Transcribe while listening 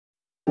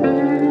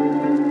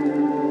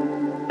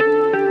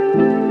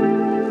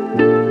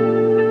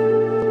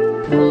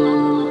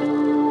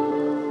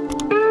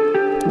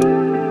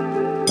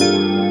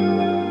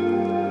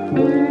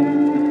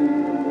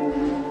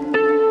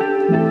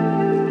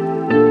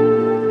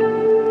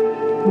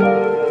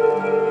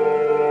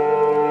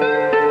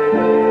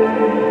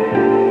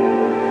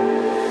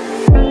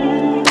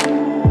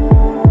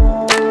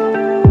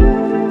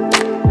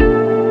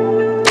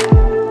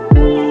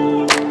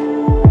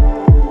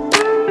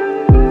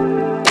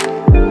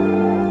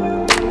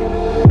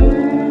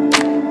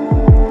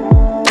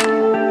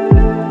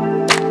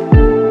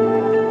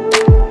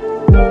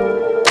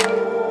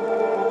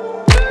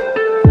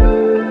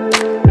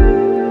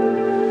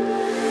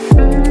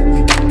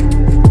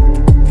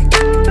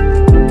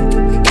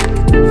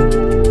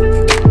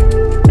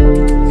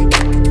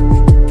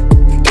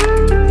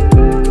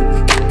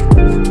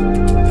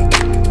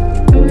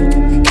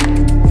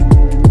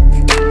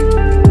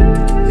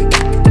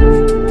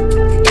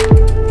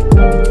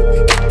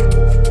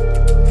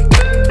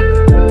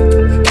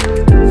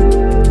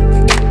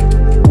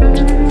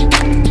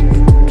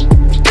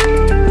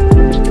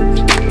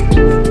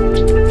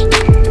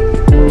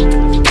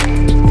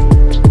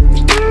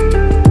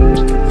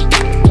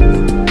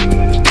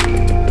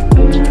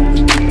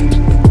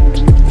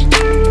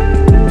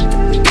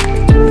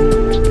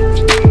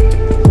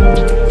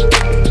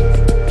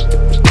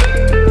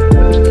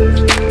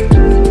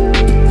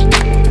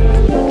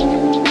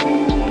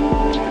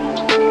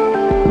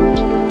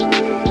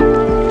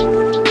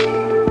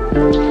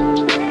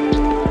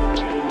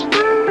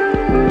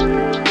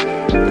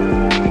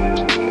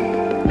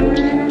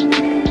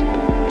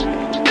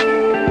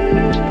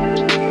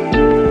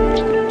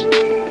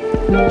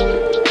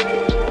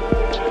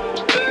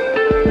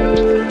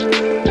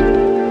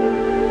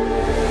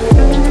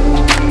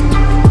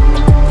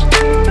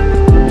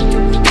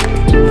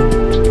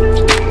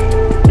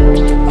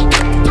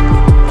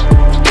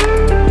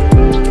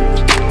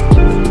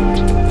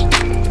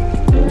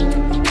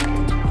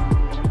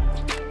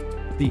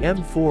The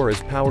M4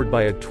 is powered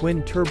by a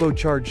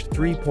twin-turbocharged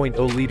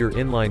 3.0-liter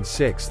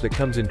inline-six that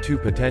comes in two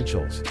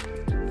potentials.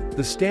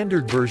 The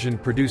standard version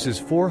produces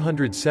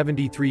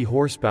 473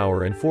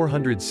 horsepower and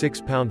 406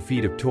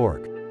 pound-feet of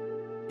torque.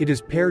 It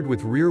is paired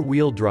with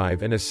rear-wheel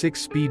drive and a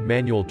 6-speed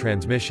manual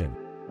transmission.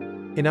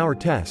 In our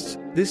tests,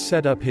 this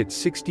setup hit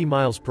 60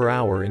 miles per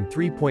hour in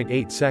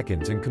 3.8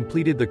 seconds and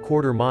completed the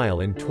quarter mile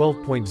in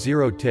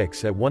 12.0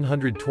 ticks at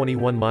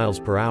 121 miles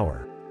per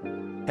hour.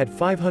 At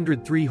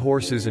 503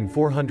 horses and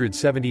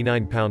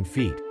 479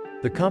 pound-feet,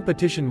 the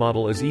competition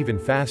model is even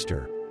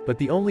faster, but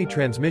the only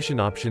transmission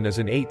option is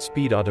an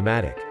 8-speed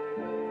automatic.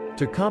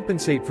 To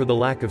compensate for the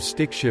lack of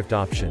stick-shift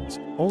options,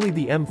 only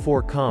the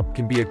M4 Comp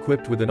can be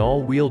equipped with an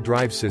all-wheel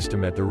drive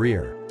system at the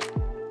rear.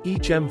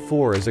 Each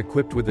M4 is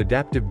equipped with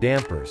adaptive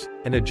dampers,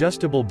 an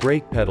adjustable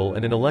brake pedal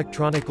and an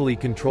electronically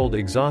controlled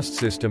exhaust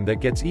system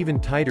that gets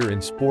even tighter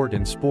in Sport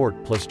and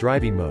Sport Plus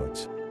driving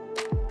modes.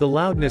 The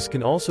loudness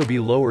can also be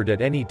lowered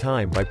at any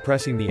time by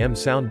pressing the M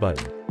sound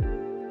button.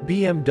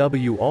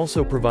 BMW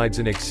also provides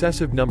an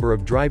excessive number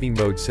of driving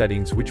mode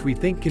settings which we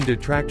think can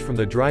detract from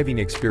the driving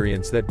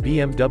experience that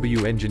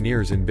BMW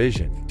engineers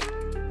envision.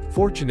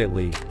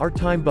 Fortunately, our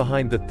time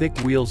behind the thick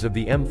wheels of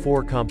the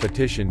M4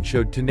 Competition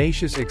showed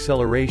tenacious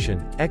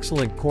acceleration,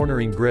 excellent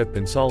cornering grip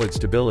and solid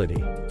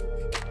stability.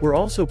 We're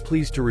also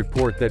pleased to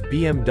report that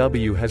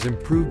BMW has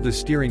improved the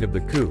steering of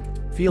the coupe.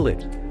 Feel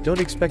it. Don't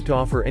expect to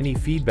offer any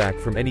feedback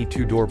from any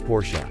two-door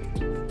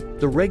Porsche.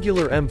 The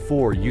regular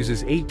M4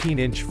 uses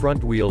 18-inch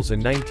front wheels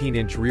and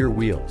 19-inch rear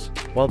wheels,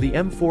 while the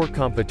M4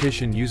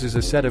 Competition uses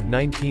a set of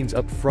 19s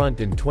up front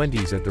and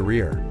 20s at the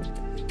rear.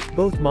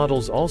 Both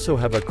models also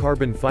have a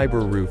carbon fiber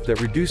roof that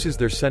reduces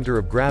their center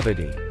of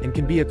gravity, and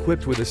can be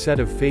equipped with a set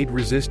of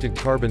fade-resistant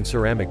carbon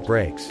ceramic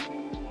brakes.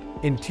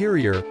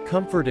 Interior,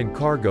 comfort and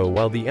cargo.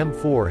 While the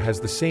M4 has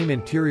the same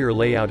interior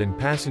layout and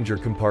passenger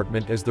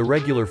compartment as the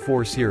regular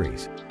 4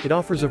 Series, it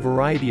offers a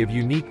variety of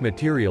unique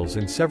materials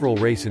and several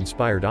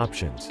race-inspired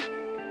options.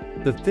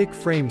 The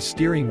thick-framed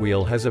steering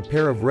wheel has a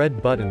pair of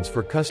red buttons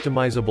for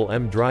customizable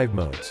M drive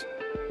modes.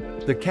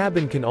 The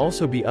cabin can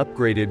also be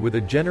upgraded with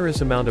a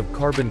generous amount of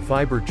carbon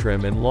fiber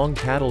trim and long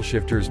paddle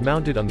shifters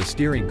mounted on the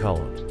steering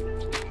column.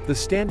 The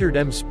standard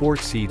M Sport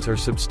seats are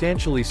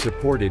substantially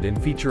supported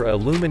and feature a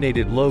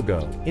illuminated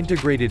logo,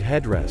 integrated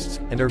headrests,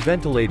 and are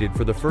ventilated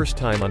for the first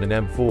time on an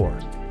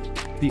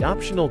M4. The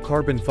optional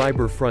carbon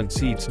fiber front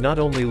seats not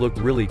only look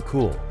really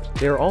cool,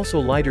 they are also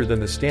lighter than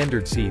the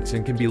standard seats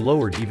and can be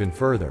lowered even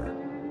further.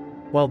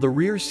 While the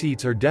rear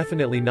seats are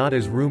definitely not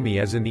as roomy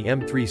as in the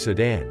M3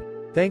 sedan,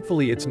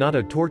 thankfully it's not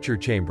a torture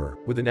chamber,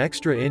 with an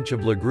extra inch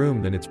of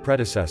legroom than its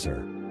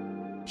predecessor.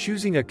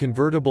 Choosing a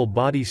convertible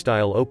body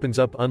style opens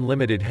up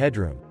unlimited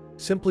headroom.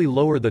 Simply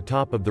lower the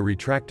top of the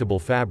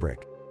retractable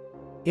fabric.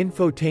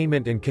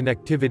 Infotainment and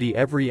connectivity.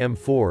 Every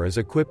M4 is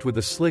equipped with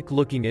a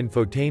slick-looking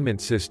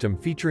infotainment system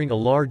featuring a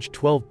large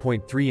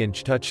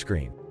 12.3-inch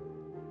touchscreen.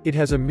 It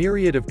has a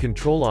myriad of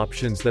control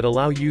options that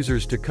allow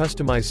users to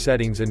customize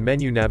settings and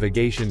menu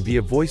navigation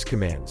via voice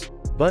commands,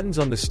 buttons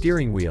on the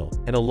steering wheel,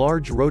 and a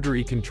large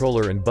rotary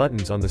controller and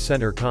buttons on the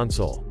center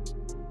console.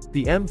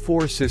 The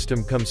M4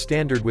 system comes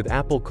standard with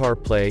Apple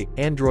CarPlay,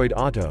 Android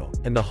Auto,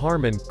 and the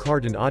Harman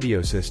Kardon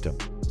audio system.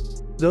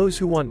 Those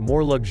who want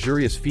more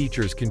luxurious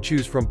features can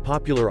choose from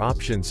popular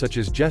options such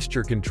as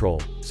gesture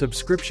control,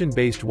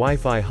 subscription-based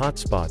Wi-Fi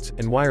hotspots,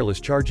 and wireless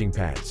charging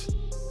pads.